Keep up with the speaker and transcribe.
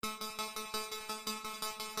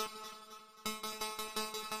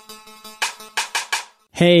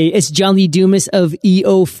Hey, it's John Lee Dumas of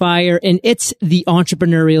EO Fire, and it's the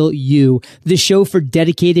Entrepreneurial You, the show for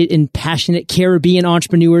dedicated and passionate Caribbean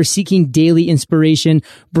entrepreneurs seeking daily inspiration,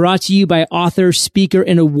 brought to you by author, speaker,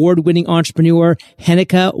 and award-winning entrepreneur,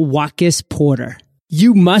 Henika Watkis Porter.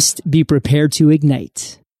 You must be prepared to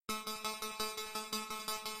ignite.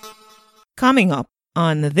 Coming up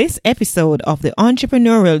on this episode of the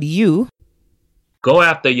Entrepreneurial You. Go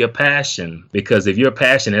after your passion, because if you're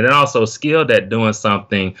passionate and also skilled at doing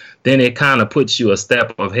something, then it kind of puts you a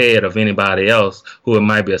step ahead of anybody else who it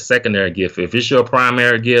might be a secondary gift. If it's your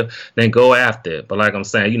primary gift, then go after it. But like I'm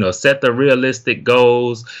saying, set the realistic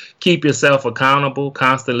goals, keep yourself accountable,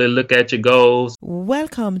 constantly look at your goals.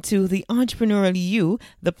 Welcome to the Entrepreneurial You,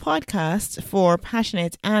 the podcast for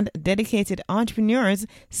passionate and dedicated entrepreneurs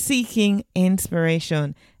seeking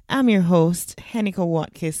inspiration. I'm your host, Henika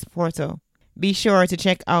Watkis Porter. Be sure to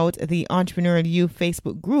check out the Entrepreneurial You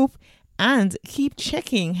Facebook group and keep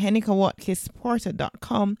checking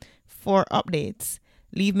henikawatkisporter.com for updates.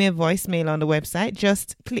 Leave me a voicemail on the website.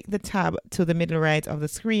 Just click the tab to the middle right of the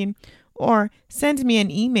screen or send me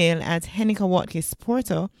an email at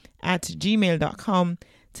henikawatkisporter@gmail.com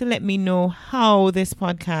to let me know how this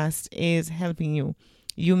podcast is helping you.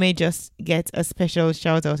 You may just get a special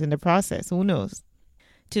shout out in the process. Who knows?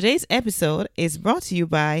 Today's episode is brought to you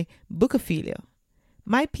by Bookophilia,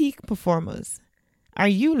 my peak performers. Are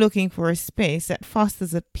you looking for a space that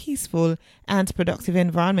fosters a peaceful and productive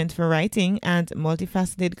environment for writing and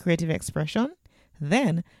multifaceted creative expression?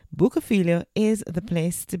 Then Bookophilia is the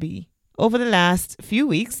place to be. Over the last few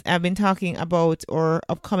weeks, I've been talking about our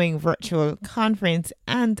upcoming virtual conference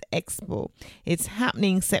and expo. It's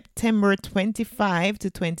happening September 25 to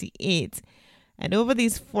 28. And over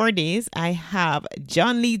these 4 days, I have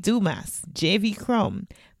John Lee Dumas, JV Crum,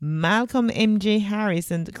 Malcolm MJ Harris,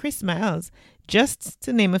 and Chris Miles, just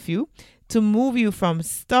to name a few, to move you from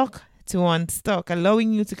stuck to unstuck,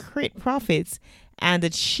 allowing you to create profits and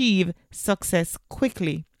achieve success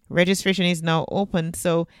quickly. Registration is now open,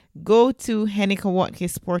 so go to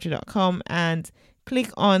henikawatkisporter.com and click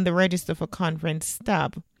on the Register for Conference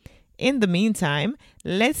tab. In the meantime,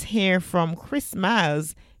 let's hear from Chris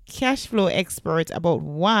Miles, cash flow expert, about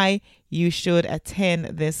why you should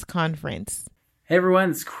attend this conference. Hey everyone,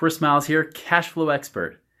 it's Chris Miles here, cash flow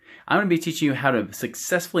expert. I'm going to be teaching you how to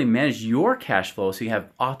successfully manage your cash flow so you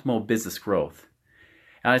have optimal business growth.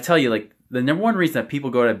 And I tell you, the number one reason that people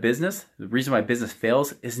go out of business, the reason why business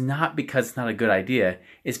fails, is not because it's not a good idea.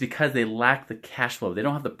 It's because they lack the cash flow. They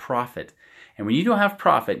don't have the profit. And when you don't have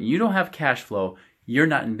profit and you don't have cash flow, you're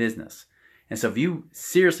not in business. And so if you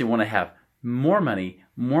seriously want to have more money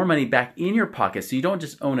back in your pocket, so you don't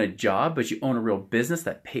just own a job, but you own a real business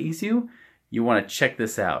that pays you, you want to check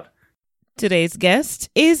this out. Today's guest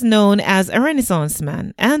is known as a Renaissance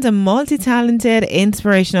man and a multi-talented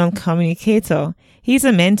inspirational communicator. He's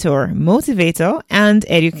a mentor, motivator, and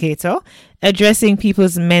educator, addressing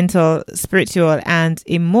people's mental, spiritual, and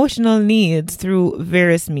emotional needs through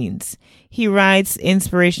various means. He writes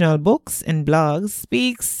inspirational books and blogs,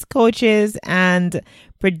 speaks, coaches, and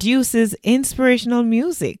produces inspirational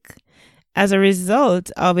music. As a result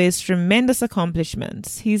of his tremendous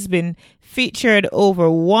accomplishments, he's been featured over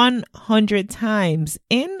 100 times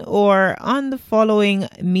in or on the following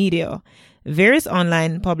media: various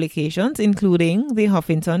online publications, including the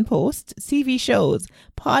Huffington Post, TV shows,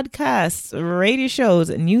 podcasts, radio shows,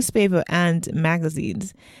 newspaper, and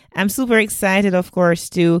magazines. I'm super excited, of course,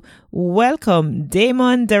 to welcome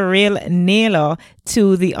Damon Nailer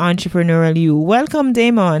to the Entrepreneurial You. Welcome,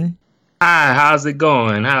 Damon. Hi, how's it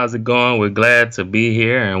going? We're glad to be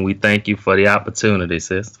here, and we thank you for the opportunity,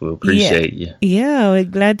 sis. We appreciate you. Yeah, we're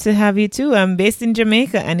glad to have you too. I'm based in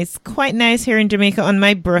Jamaica, and it's quite nice here in Jamaica on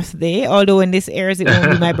my birthday, although when this airs, it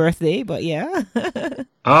won't be my birthday, but yeah.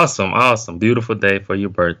 Awesome. Beautiful day for your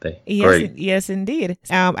birthday. Great. Yes, indeed.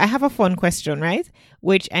 I have a fun question, right?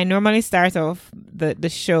 Which I normally start off the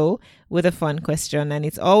show with a fun question, and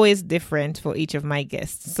it's always different for each of my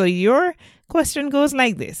guests. So your question goes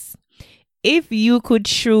like this. If you could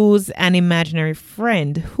choose an imaginary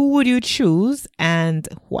friend, who would you choose and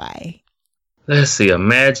why? Let's see,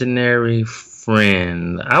 imaginary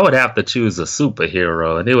friend. I would have to choose a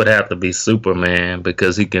superhero, and it would have to be Superman,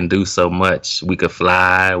 because he can do so much. We could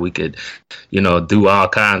fly, we could, do all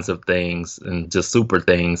kinds of things and just super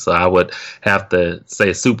things. So I would have to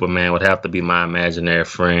say Superman would have to be my imaginary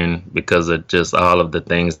friend because of just all of the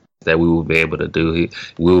things that we will be able to do.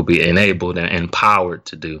 We will be enabled and empowered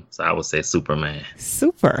to do. So I would say Superman.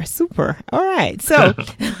 Super. All right. So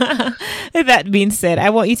with that being said,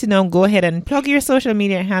 I want you to now go ahead and plug your social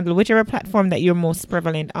media handle, whichever platform that you're most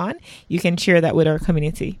prevalent on. You can share that with our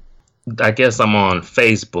community. I guess I'm on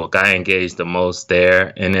Facebook. I engage the most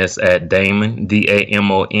there, and it's at Damon,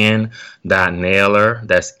 Damon .Nailer.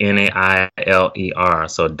 That's Nailer.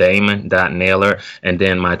 So Damon.Nailer. And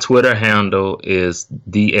then my Twitter handle is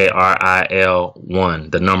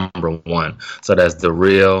DARIL1, the number 1. So that's the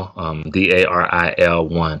real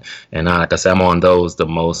DARIL1. And like I said, I'm on those the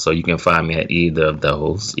most, so you can find me at either of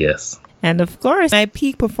those. Yes. And of course, my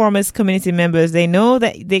Peak Performance community members, they know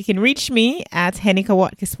that they can reach me at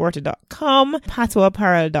henikawatkisporter.com,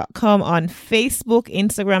 patoapparel.com, on Facebook,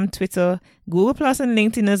 Instagram, Twitter, Google Plus, and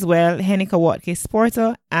LinkedIn as well, Henika Watkins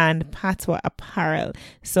Porter and Patwa Apparel.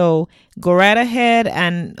 So go right ahead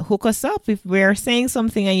and hook us up. If we're saying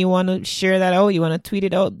something and you want to share that out, you want to tweet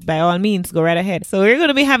it out, by all means, go right ahead. So we're going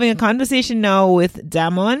to be having a conversation now with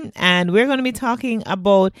Damon, and we're going to be talking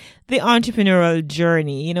about the entrepreneurial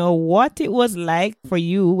journey. You know, what it was like for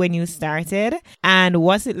you when you started and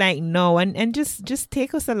what's it like now, and just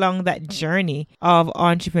take us along that journey of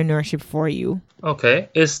entrepreneurship for you. Okay,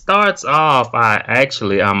 it starts off.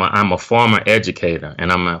 I'm a former educator,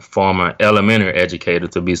 and I'm a former elementary educator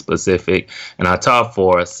to be specific. And I taught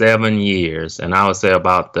for 7 years, and I would say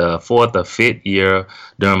about the 4th or 5th year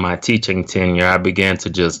during my teaching tenure, I began to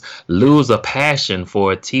just lose a passion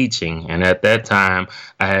for teaching. And at that time,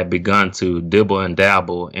 I had begun to dibble and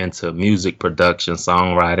dabble into music production,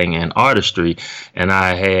 songwriting, and artistry. And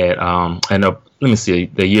I had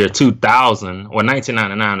the year 2000, or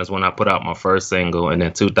 1999 is when I put out my first single, and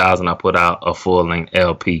then 2000 I put out a full-length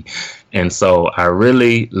LP. And so I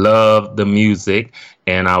really loved the music,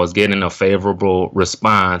 and I was getting a favorable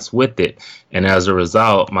response with it. And as a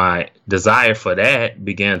result, my desire for that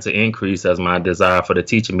began to increase as my desire for the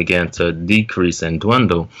teaching began to decrease and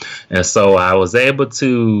dwindle. And so I was able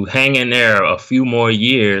to hang in there a few more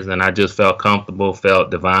years, and I just felt comfortable, felt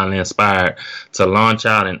divinely inspired to launch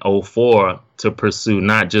out in 2004 to pursue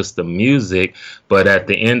not just the music, but at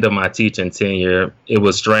the end of my teaching tenure, it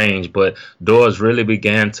was strange, but doors really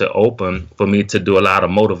began to open for me to do a lot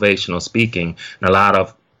of motivational speaking. And a lot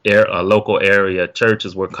of local area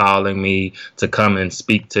churches were calling me to come and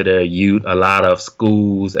speak to their youth. A lot of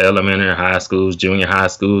schools, elementary, high schools, junior high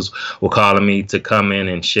schools were calling me to come in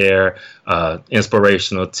and share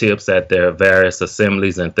inspirational tips at their various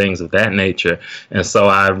assemblies and things of that nature. And so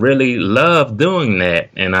I really loved doing that.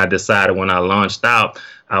 And I decided when I launched out,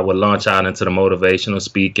 I would launch out into the motivational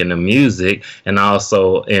speaking, the music, and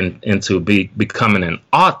also into becoming an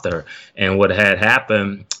author. And what had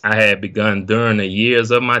happened, I had begun during the years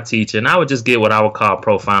of my teaching, I would just get what I would call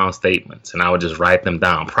profound statements, and I would just write them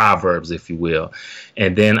down, proverbs, if you will.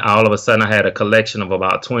 And then all of a sudden, I had a collection of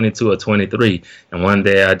about 22 or 23. And one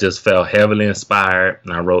day, I just felt heavily inspired,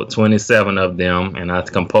 and I wrote 27 of them, and I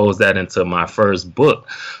composed that into my first book.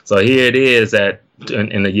 So here it is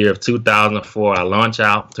in the year of 2004, I launched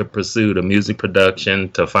out to pursue the music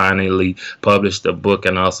production, to finally publish the book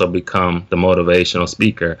and also become the motivational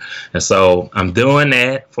speaker. And so I'm doing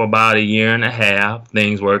that for about a year and a half.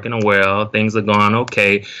 Things working well. Things are going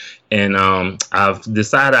okay. And I've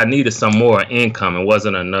decided I needed some more income. It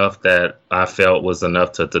wasn't enough that I felt was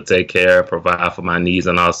enough to take care, provide for my needs,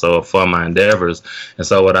 and also for my endeavors. And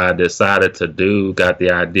so what I decided to do, got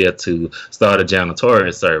the idea to start a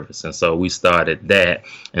janitorial service. And so we started that.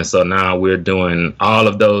 And so now we're doing all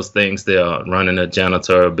of those things there, running a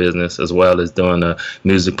janitorial business as well as doing the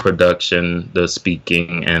music production, the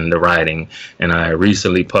speaking, and the writing. And I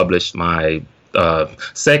recently published my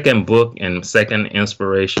second book and second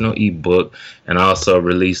inspirational ebook, and also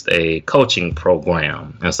released a coaching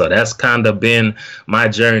program. And so that's kind of been my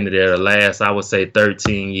journey there the last, I would say,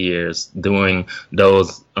 13 years, doing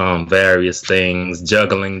those various things,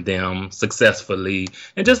 juggling them successfully,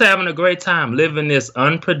 and just having a great time living this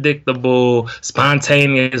unpredictable,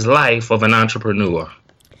 spontaneous life of an entrepreneur.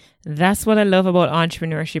 That's what I love about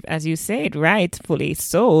entrepreneurship, as you said, rightfully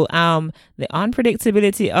so. The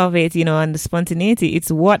unpredictability of it, and the spontaneity,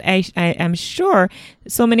 it's what I am sure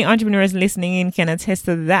so many entrepreneurs listening in can attest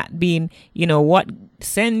to that being, what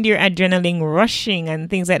send your adrenaline rushing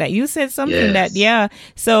and things like that. You said something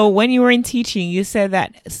So when you were in teaching, you said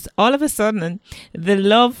that all of a sudden the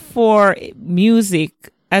love for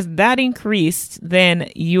music, as that increased, then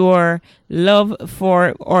your love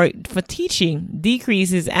for teaching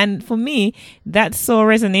decreases. And for me, that so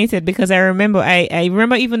resonated, because I remember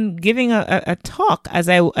even giving a talk as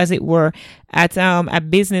it were at a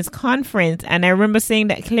business conference, and I remember saying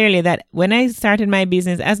that clearly, that when I started my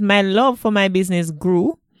business, as my love for my business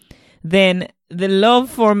grew, then the love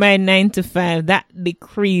for my 9 to 5, that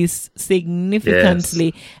decreased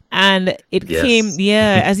significantly. Yes. And it came,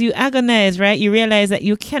 as you agonize, right? You realize that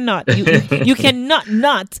you cannot, you cannot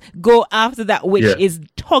not go after that which is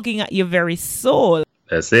tugging at your very soul.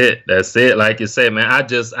 That's it. Like you said, man,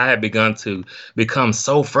 I had begun to become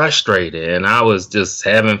so frustrated, and I was just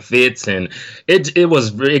having fits, and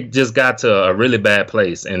it just got to a really bad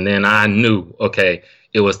place. And then I knew, okay,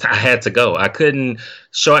 I had to go. I couldn't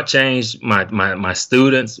shortchange my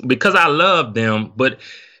students because I loved them, but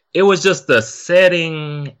it was just the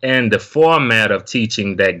setting and the format of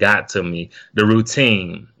teaching that got to me, the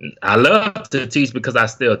routine. I love to teach because I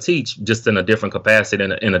still teach, just in a different capacity,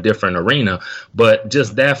 in a different arena. But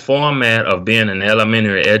just that format of being an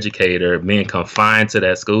elementary educator, being confined to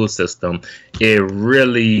that school system, it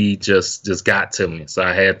really just got to me. So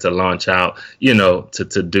I had to launch out,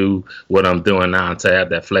 to do what I'm doing now, to have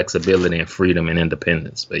that flexibility and freedom and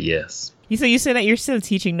independence. But yes. So you say that you're still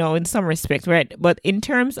teaching now in some respect, right? But in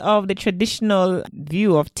terms of the traditional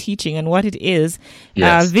view of teaching and what it is,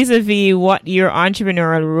 vis-a-vis what your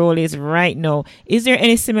entrepreneurial role is right now, is there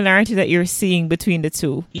any similarity that you're seeing between the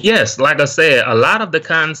two? Yes, like I said, a lot of the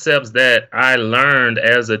concepts that I learned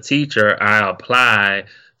as a teacher, I apply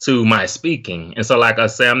to my speaking. And so, like I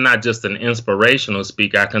say, I'm not just an inspirational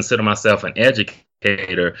speaker. I consider myself an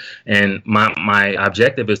educator. And my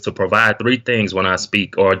objective is to provide 3 things when I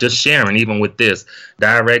speak, or just sharing, even with this: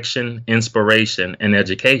 direction, inspiration, and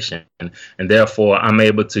education. And therefore, I'm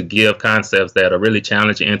able to give concepts that are really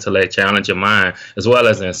challenge your intellect, challenge your mind, as well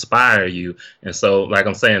as inspire you. And so, like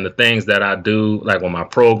I'm saying, the things that I do, like with my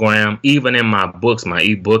program, even in my books, my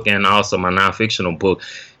ebook, and also my nonfictional book,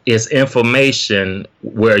 it's information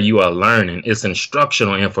where you are learning. It's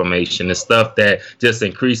instructional information. It's stuff that just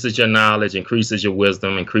increases your knowledge, increases your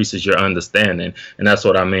wisdom, increases your understanding. And that's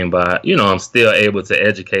what I mean by, I'm still able to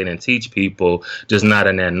educate and teach people, just not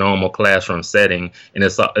in that normal classroom setting. And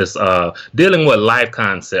it's dealing with life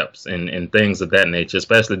concepts and things of that nature,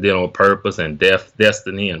 especially dealing with purpose and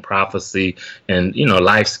destiny and prophecy and,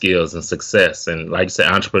 life skills and success. And like you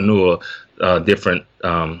said, entrepreneurial, different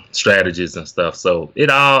strategies and stuff. So it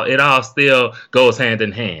all still goes hand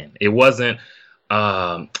in hand. It wasn't,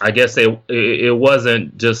 I guess it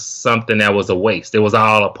wasn't just something that was a waste. It was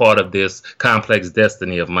all a part of this complex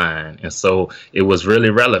destiny of mine. And so it was really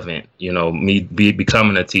relevant, me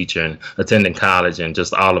becoming a teacher and attending college, and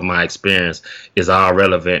just all of my experience is all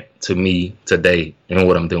relevant to me today and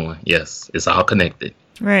what I'm doing. Yes, it's all connected.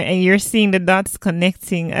 Right. And you're seeing the dots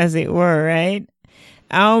connecting, as it were, right?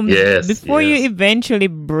 Before you eventually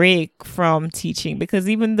break from teaching, because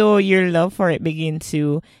even though your love for it begin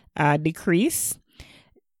to decrease,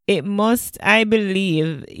 it must, I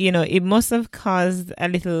believe, it must have caused a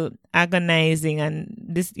little agonizing and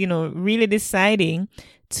this, really deciding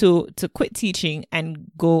to quit teaching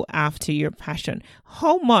and go after your passion.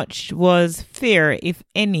 How much was fear, if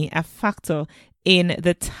any, a factor in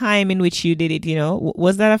the time in which you did it?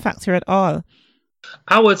 Was that a factor at all?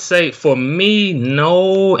 I would say for me,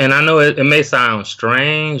 no. And I know it may sound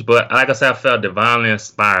strange, but like I said, I felt divinely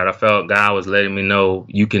inspired. I felt God was letting me know,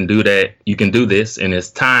 you can do that. You can do this. And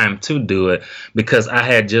it's time to do it, because I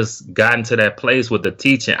had just gotten to that place with the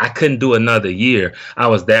teaching. I couldn't do another year. I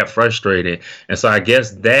was that frustrated. And so I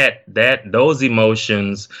guess that those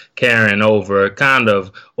emotions carrying over kind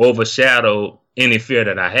of overshadowed any fear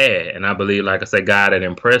that I had. And I believe, like I said, God had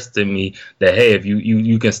impressed in me that, hey, if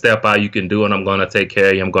you can step out, you can do it. I'm going to take care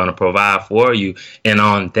of you. I'm going to provide for you. And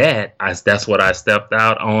on that, that's what I stepped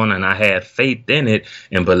out on. And I had faith in it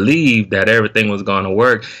and believed that everything was going to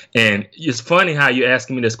work. And it's funny how you're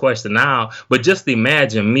asking me this question now, but just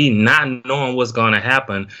imagine me not knowing what's going to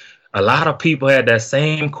happen. A lot of people had that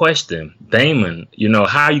same question. Damon,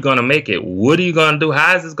 how are you going to make it? What are you going to do?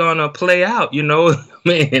 How is this going to play out?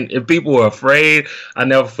 Man, if people were afraid, I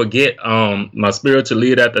never forget, my spiritual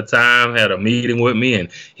leader at the time had a meeting with me, and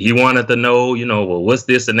he wanted to know, well, what's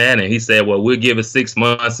this and that? And he said, well, we'll give it 6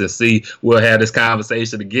 months and see, we'll have this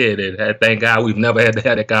conversation again. And thank God we've never had to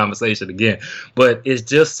have that conversation again. But it's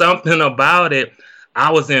just something about it.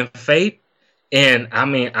 I was in faith. And I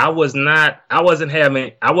mean, I wasn't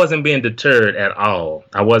being deterred at all.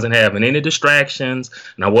 I wasn't having any distractions,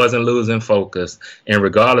 and I wasn't losing focus. And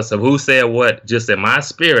regardless of who said what, just in my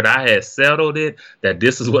spirit, I had settled it that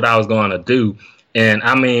this is what I was going to do. And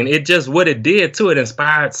I mean, it just, what it did too, it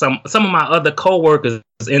inspired some of my other coworkers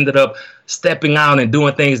ended up stepping out and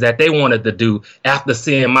doing things that they wanted to do after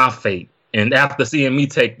seeing my faith and after seeing me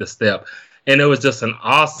take the step. And it was just an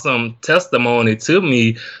awesome testimony to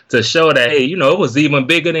me to show that, hey, it was even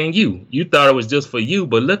bigger than you. You thought it was just for you,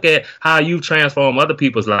 but look at how you transform other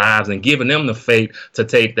people's lives and giving them the faith to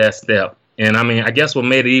take that step. And I mean, I guess what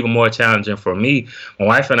made it even more challenging for me, my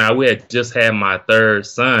wife and I, we had just had my third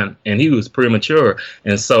son, and he was premature.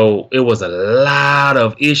 And so it was a lot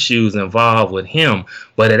of issues involved with him.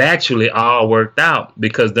 But it actually all worked out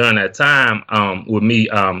because during that time, with me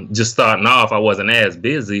just starting off, I wasn't as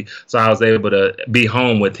busy. So I was able to be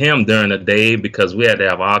home with him during the day because we had to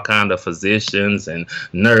have all kinds of physicians and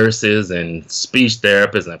nurses and speech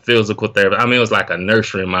therapists and physical therapists. I mean, it was like a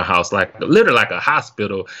nursery in my house, like literally like a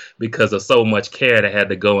hospital because of so much care that had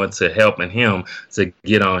to go into helping him to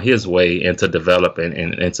get on his way and to develop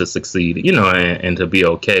and to succeed, you know, and to be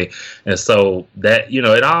okay. And so that, you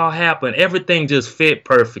know, it all happened. Everything just fit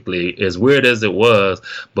perfectly, as weird as it was.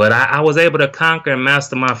 But I was able to conquer and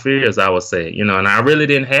master my fears, I would say, you know, and I really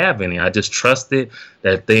didn't have any. I just trusted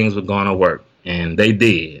that things were going to work. And they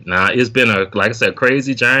did. Now, it's been like I said,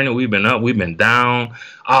 crazy journey. We've been up, we've been down.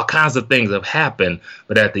 All kinds of things have happened.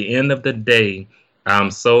 But at the end of the day,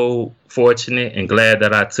 I'm so fortunate and glad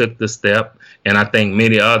that I took the step. And I think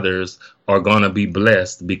many others are going to be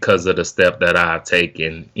blessed because of the step that I've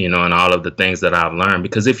taken, you know, and all of the things that I've learned.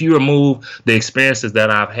 Because if you remove the experiences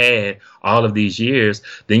that I've had all of these years,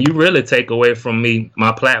 then you really take away from me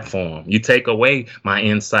my platform. You take away my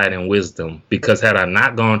insight and wisdom, because had I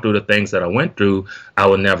not gone through the things that I went through, I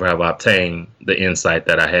would never have obtained the insight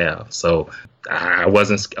that I have. So I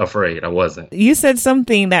wasn't afraid. I wasn't. You said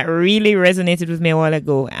something that really resonated with me a while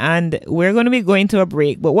ago, and we're going to be going to a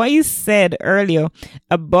break. But what you said earlier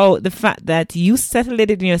about the fact that you settled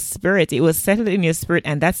it in your spirit, it was settled in your spirit,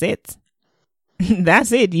 and that's it.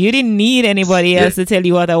 That's it. You didn't need anybody else to tell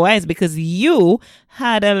you otherwise, because you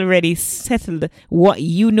had already settled what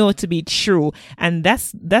you know to be true. And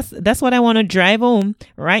that's what I want to drive home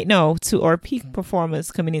right now to our peak performance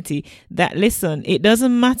community, that listen, it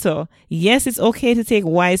doesn't matter. Yes, it's okay to take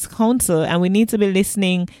wise counsel, and we need to be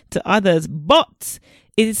listening to others, but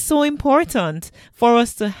it is so important for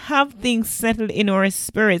us to have things settled in our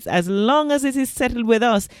spirits. As long as it is settled with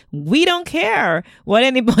us, we don't care what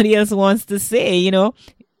anybody else wants to say, you know.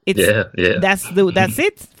 That's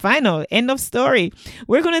it. Final. End of story.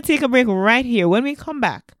 We're going to take a break right here. When we come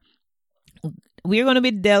back, we're going to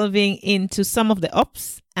be delving into some of the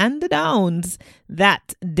ups and the downs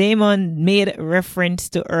that Damon made reference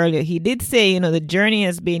to earlier. He did say, you know, the journey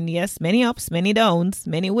has been, yes, many ups, many downs,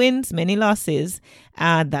 many wins, many losses.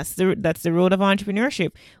 That's the road of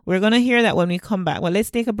entrepreneurship. We're going to hear that when we come back. Well, let's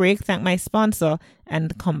take a break, thank my sponsor,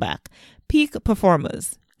 and come back. Peak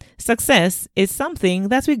performers. Success is something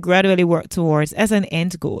that we gradually work towards as an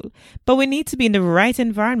end goal, but we need to be in the right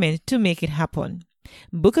environment to make it happen.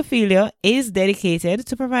 Bookophilia is dedicated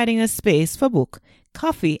to providing a space for book,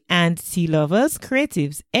 coffee, and tea lovers,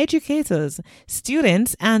 creatives, educators,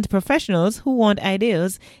 students, and professionals who want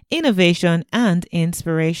ideas, innovation, and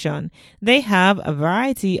inspiration. They have a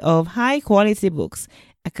variety of high-quality books,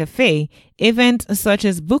 a cafe, events such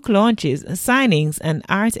as book launches, signings, and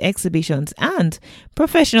art exhibitions, and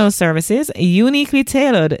professional services uniquely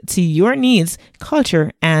tailored to your needs,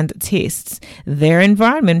 culture, and tastes. Their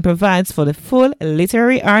environment provides for the full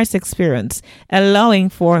literary arts experience, allowing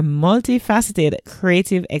for multifaceted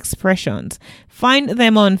creative expressions. Find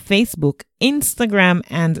them on Facebook, Instagram,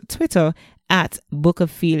 and Twitter at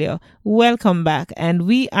Bookophilia. Welcome back, and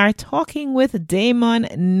we are talking with Damon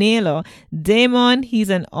Nailer. Damon, he's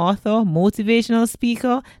an author, motivational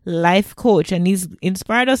speaker, life coach, and he's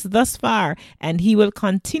inspired us thus far, and he will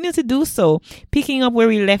continue to do so, picking up where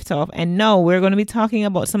we left off. And now we're going to be talking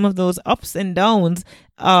about some of those ups and downs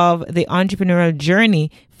of the entrepreneurial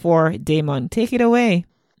journey for Damon. Take it away.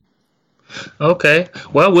 Okay.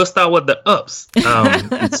 Well, we'll start with the ups.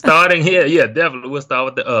 Starting here, definitely we'll start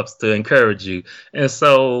with the ups to encourage you. And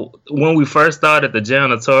so when we first started the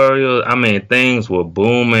janitorial, I mean, things were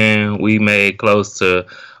booming. We made close to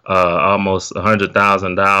almost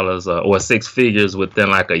 $100,000 or six figures within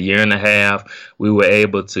like a year and a half. We were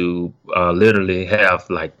able to literally have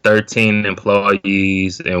like 13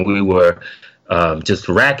 employees, and we were just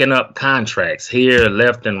racking up contracts here,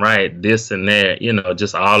 left and right, this and that, you know,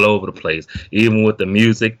 just all over the place. Even with the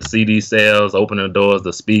music, the CD sales, opening the doors,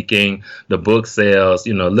 the speaking, the book sales,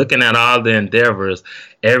 you know, looking at all the endeavors,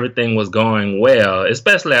 everything was going well,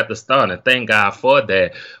 especially at the start. And thank God for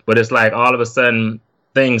that. But it's like all of a sudden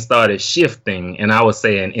things started shifting, and I would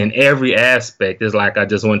say in every aspect. It's like I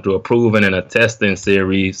just went through a proving and a testing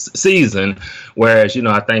season, whereas, you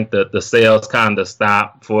know, I think that the sales kind of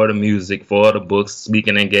stopped for the music, for the books,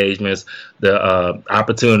 speaking engagements, the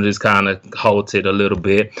opportunities kind of halted a little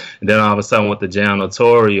bit. And then all of a sudden with the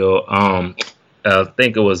janitorial, I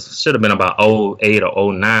think it should have been about 08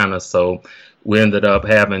 or 09 or so, we ended up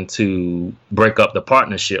having to break up the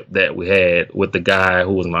partnership that we had with the guy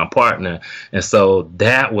who was my partner. And so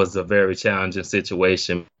that was a very challenging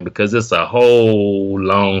situation because it's a whole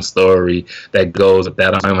long story that goes with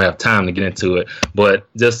that. I don't have time to get into it, but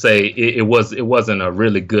just say it wasn't a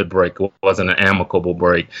really good break. It wasn't an amicable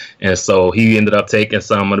break. And so he ended up taking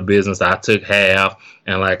some of the business. I took half.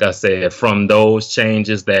 And like I said, from those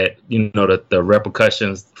changes that, the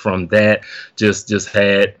repercussions from that just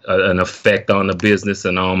had an effect on the business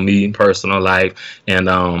and on me in personal life. And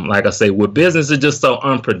like I say, with business, it's just so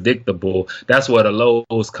unpredictable. That's where the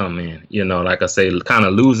lows come in. Like I say, kind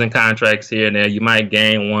of losing contracts here and there. You might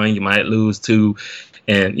gain one, you might lose two.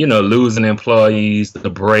 And, losing employees, the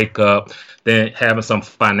breakup, then having some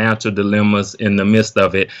financial dilemmas in the midst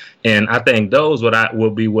of it. And I think those will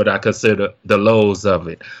be what I consider the lows of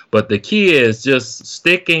it. But the key is just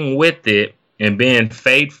sticking with it and being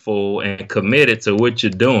faithful and committed to what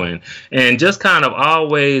you're doing, and just kind of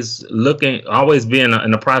always being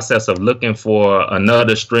in the process of looking for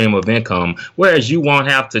another stream of income, whereas you won't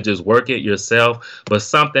have to just work it yourself, but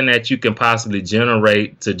something that you can possibly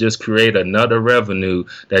generate to just create another revenue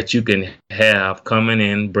that you can have coming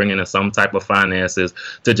in, bringing in some type of finances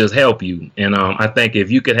to just help you. And I think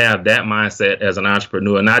if you could have that mindset as an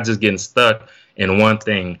entrepreneur, not just getting stuck in one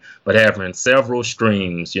thing, but having several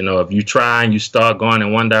streams. If you try and you start going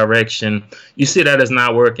in one direction, you see that it's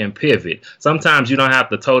not working, pivot. Sometimes you don't have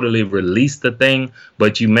to totally release the thing,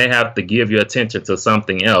 but you may have to give your attention to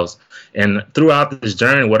something else. And throughout this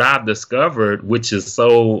journey, what I've discovered, which is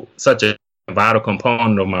such a vital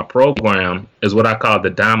component of my program, is what I call the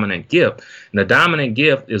dominant gift. And the dominant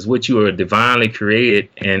gift is what you are divinely created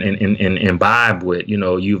and imbibed with.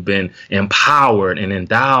 You've been empowered and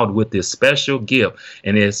endowed with this special gift,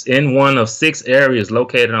 and it's in one of 6 areas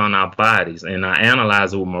located on our bodies. And I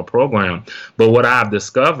analyze it with my program. But what I've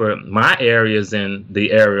discovered, my area is in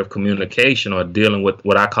the area of communication, or dealing with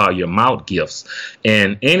what I call your mouth gifts.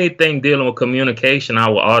 And anything dealing with communication, I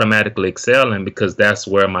will automatically excel in, because that's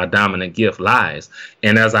where my dominant gift lies.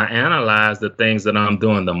 And as I analyze the things that I'm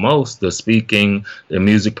doing the most, the speaking, the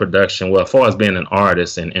music production, well, as far as being an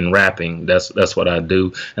artist and rapping, that's what I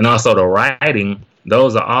do. And also the writing,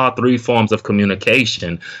 those are all 3 forms of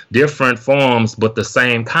communication, different forms, but the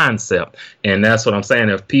same concept. And that's what I'm saying.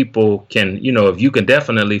 If people can, if you can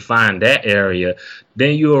definitely find that area,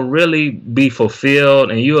 then you'll really be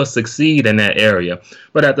fulfilled and you'll succeed in that area.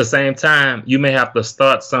 But at the same time, you may have to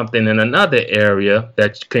start something in another area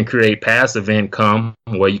that can create passive income,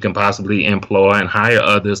 where you can possibly employ and hire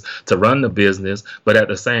others to run the business. But at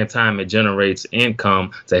the same time, it generates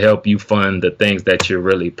income to help you fund the things that you're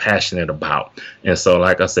really passionate about. And so,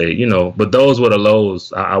 like I say, but those were the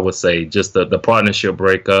lows, I would say, just the partnership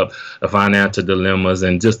breakup, the financial dilemmas,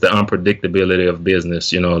 and just the unpredictability of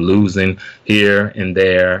business, losing here and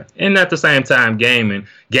there, and at the same time gaining,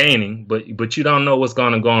 but you don't know what's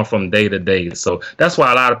going to go on from day to day. So that's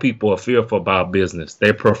why a lot of people are fearful about business.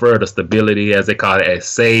 They prefer the stability, as they call it, a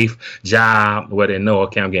safe job where they know,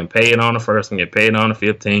 okay, I'm getting paid on the 1st, I'm getting paid on the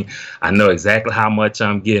 15th. I know exactly how much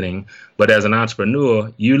I'm getting. But as an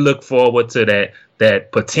entrepreneur, you look forward to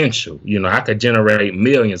that potential. I could generate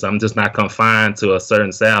millions. I'm just not confined to a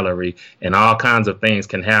certain salary, and all kinds of things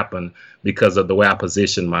can happen because of the way I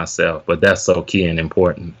position myself. But that's so key and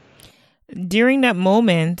important. During that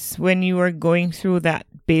moment when you were going through that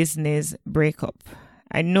business breakup,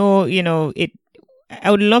 I know,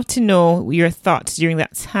 I would love to know your thoughts during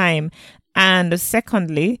that time. And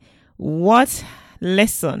secondly, what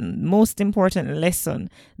most important lesson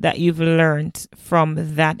that you've learned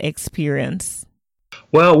from that experience?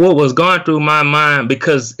 Well, what was going through my mind,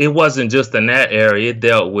 because it wasn't just in that area, it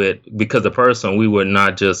dealt with, because the person, we were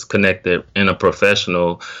not just connected in a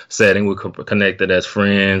professional setting, we were connected as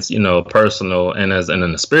friends, personal, and as in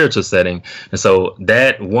a spiritual setting. And so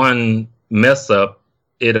that one mess up,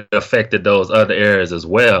 it affected those other areas as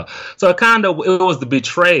well. So it was the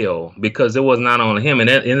betrayal, because it was not only him, and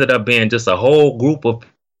it ended up being just a whole group of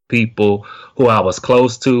people who I was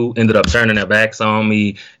close to ended up turning their backs on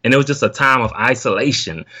me, and it was just a time of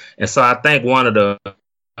isolation. And so I think one of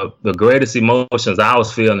the greatest emotions I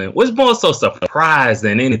was feeling was more so surprise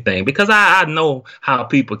than anything, because I know how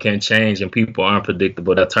people can change and people are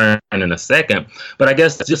unpredictable. They'll turn in a second. But I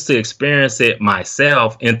guess just to experience it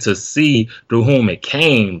myself and to see through whom it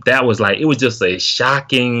came, it was just a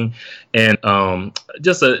shocking and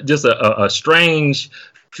just a strange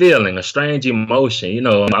feeling, a strange emotion.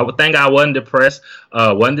 I would think I wasn't depressed,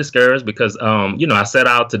 wasn't discouraged, because, I set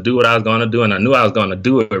out to do what I was going to do, and I knew I was going to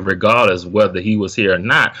do it regardless whether he was here or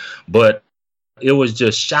not. But it was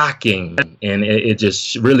just shocking, and it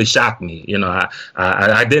just really shocked me.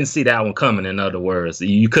 I didn't see that one coming. In other words,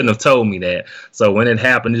 you couldn't have told me that. So when it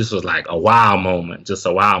happened, this was like a wow moment, just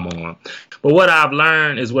a wow moment. But what I've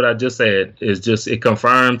learned is what I just said is just it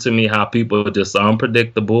confirmed to me how people are just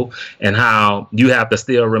unpredictable, and how you have to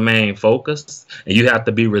still remain focused, and you have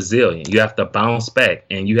to be resilient. You have to bounce back,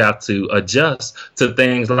 and you have to adjust to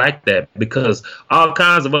things like that, because all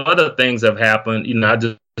kinds of other things have happened. I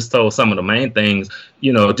just told some of the main things,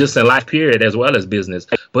 just in life period as well as business.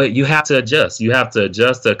 But you have to adjust. You have to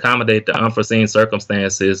adjust to accommodate the unforeseen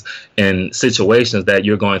circumstances and situations that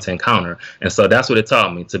you're going to encounter. And so that's what it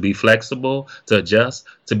taught me, to be flexible, to adjust,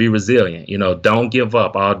 to be resilient. Don't give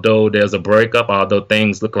up. Although there's a breakup, although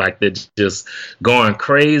things look like they're just going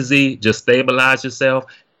crazy, just stabilize yourself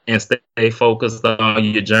and stay focused on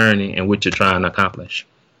your journey and what you're trying to accomplish.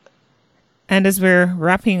 And as we're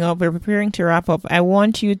preparing to wrap up, I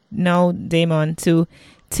want you now, Damon, to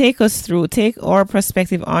take our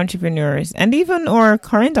prospective entrepreneurs and even our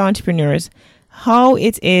current entrepreneurs, how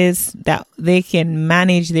it is that they can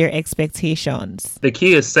manage their expectations. The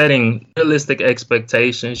key is setting realistic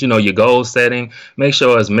expectations, your goal setting. Make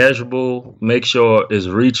sure it's measurable, make sure it's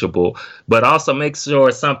reachable, but also make sure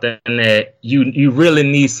it's something that you really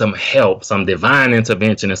need some help, some divine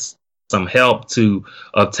intervention, some help to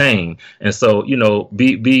obtain. And so,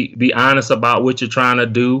 be honest about what you're trying to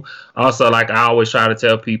do. Also, like I always try to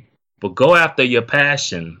tell people, go after your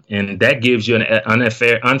passion, and that gives you an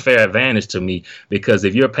unfair advantage to me, because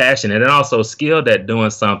if you're passionate and also skilled at doing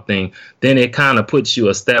something, then it kind of puts you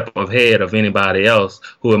a step ahead of anybody else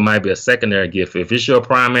who it might be a secondary gift. If it's your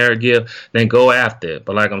primary gift, then go after it.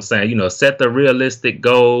 But like I'm saying, set the realistic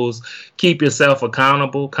goals, keep yourself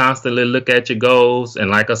accountable, constantly look at your goals, and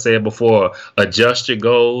like I said before, adjust your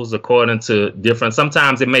goals according to different.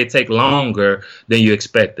 Sometimes it may take longer than you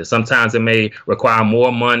expected. Sometimes it may require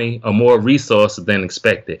more money or more resources than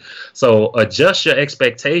expected. So adjust your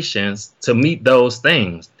expectations to meet those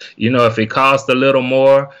things. If it costs a little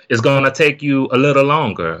more, it's going to take you a little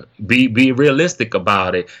longer. Be realistic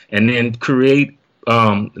about it, and then create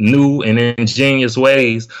new and ingenious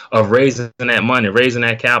ways of raising that money, raising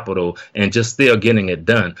that capital, and just still getting it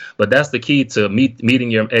done. But that's the key to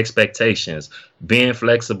meeting your expectations, being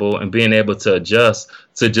flexible and being able to adjust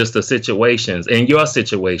to just the situations in your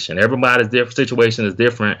situation. Everybody's situation is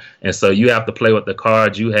different, and so you have to play with the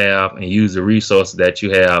cards you have and use the resources that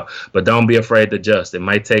you have. But don't be afraid to adjust. It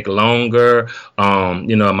might take longer,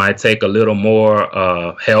 it might take a little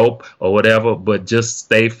more help or whatever, but just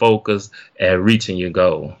stay focused at reaching your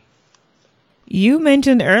goal. You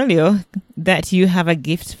mentioned earlier that you have a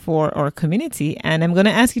gift for our community, and I'm going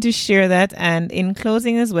to ask you to share that. And in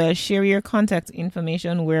closing as well, share your contact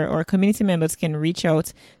information where our community members can reach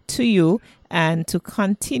out to you and to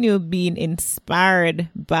continue being inspired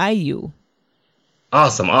by you.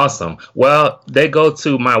 Awesome. Well, they go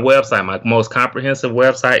to my website. My most comprehensive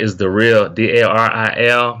website is daril,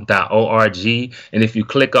 DARIL.org. And if you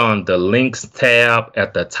click on the links tab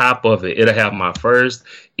at the top of it, it'll have my first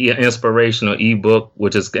inspirational ebook,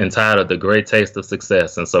 which is entitled The Great Taste of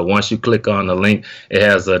Success. And so once you click on the link, it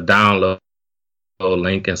has a download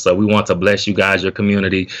link. And so we want to bless you guys, your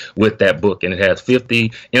community, with that book. And it has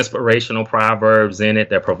 50 inspirational proverbs in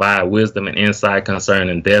it that provide wisdom and insight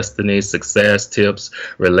concerning destiny, success, tips,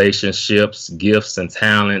 relationships, gifts, and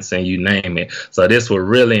talents, and you name it. So this will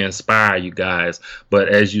really inspire you guys. But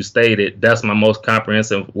as you stated, that's my most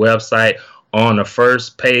comprehensive website. On the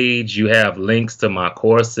first page, you have links to my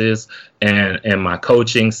courses and my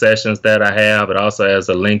coaching sessions that I have. It also has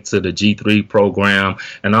a link to the G3 program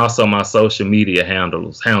and also my social media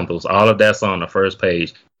handles. All of that's on the first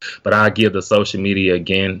page. But I'll give the social media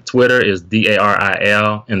again. Twitter is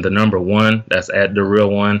DARIL and the number 1. That's at the real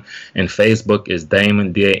one. And Facebook is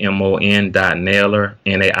Damon, DAMON.Nailer,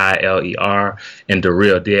 NAILER, and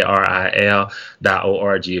Daril,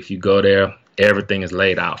 DARIL.org. If you go there, everything is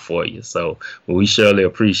laid out for you. So we surely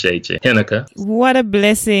appreciate you. Hinika. What a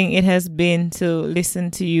blessing it has been to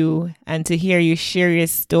listen to you and to hear you share your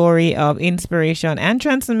story of inspiration and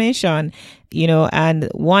transformation, and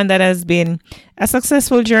one that has been a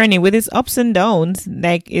successful journey with its ups and downs,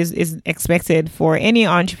 like is expected for any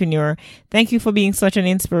entrepreneur. Thank you for being such an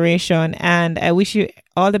inspiration, and I wish you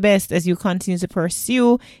all the best as you continue to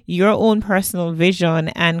pursue your own personal vision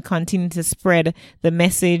and continue to spread the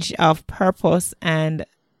message of purpose and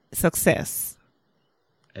success.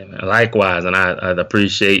 Amen. Likewise, and I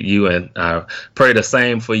appreciate you, and I pray the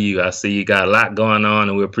same for you. I see you got a lot going on,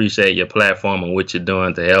 and we appreciate your platform and what you're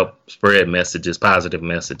doing to help spread messages, positive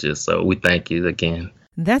messages. So we thank you again.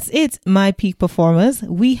 That's it, my peak performers.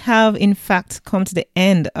 We have, in fact, come to the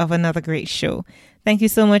end of another great show. Thank you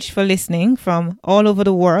so much for listening. From all over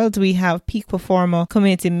the world, we have Peak Performer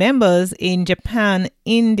community members in Japan,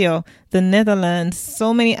 India, the Netherlands,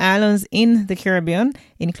 so many islands in the Caribbean,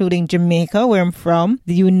 including Jamaica, where I'm from,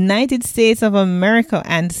 the United States of America,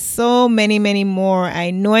 and so many, many more.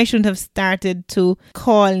 I know I shouldn't have started to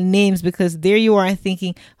call names because there you are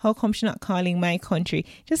thinking, how come she's not calling my country?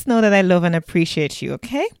 Just know that I love and appreciate you,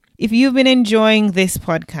 okay? If you've been enjoying this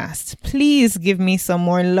podcast, please give me some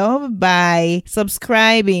more love by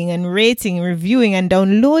subscribing and rating, reviewing, and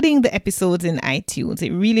downloading the episodes in iTunes.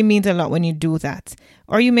 It really means a lot when you do that.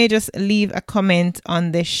 Or you may just leave a comment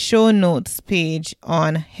on the show notes page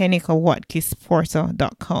on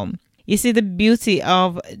henikawatkisporter.com. You see, the beauty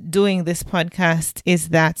of doing this podcast is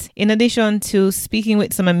that in addition to speaking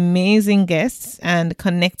with some amazing guests and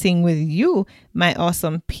connecting with you, my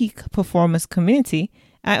awesome Peak Performance community,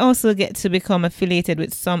 I also get to become affiliated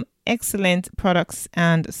with some excellent products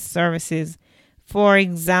and services. For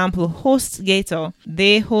example, HostGator,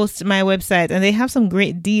 they host my website and they have some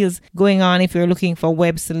great deals going on if you're looking for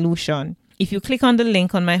web solution. If you click on the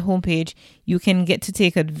link on my homepage, you can get to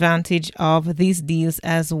take advantage of these deals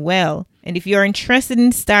as well. And if you're interested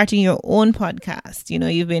in starting your own podcast,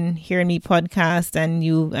 you've been hearing me podcast and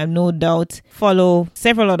you have no doubt follow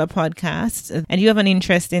several other podcasts and you have an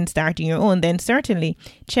interest in starting your own, then certainly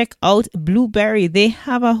check out Blueberry. They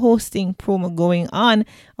have a hosting promo going on.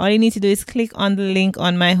 All you need to do is click on the link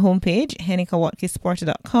on my homepage,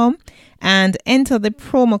 henikawatkisporter.com, and enter the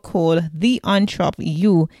promo code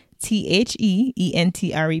TheEntrepYou,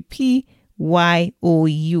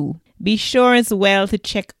 TheEntrepYou. Be sure as well to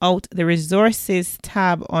check out the resources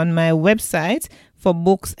tab on my website for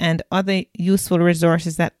books and other useful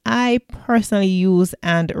resources that I personally use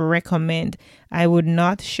and recommend. I would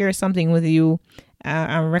not share something with you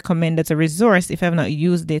and recommend as a resource if I've not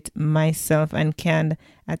used it myself and can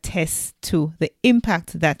attest to the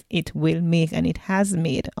impact that it will make and it has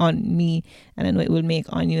made on me, and I know it will make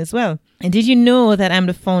on you as well. And did you know that I'm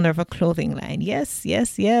the founder of a clothing line? Yes,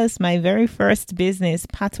 my very first business,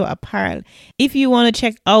 Patois Apparel. If you want to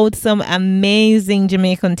check out some amazing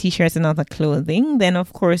Jamaican t-shirts and other clothing, then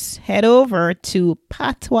of course head over to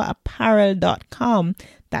patoisapparel.com.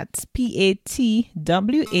 That's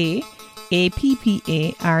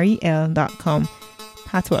PATWAAPPAREL.com,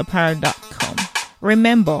 patoisapparel.com.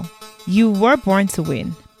 Remember, you were born to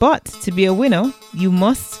win, but to be a winner, you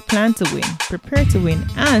must plan to win, prepare to win,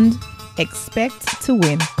 and expect to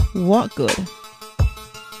win. What good?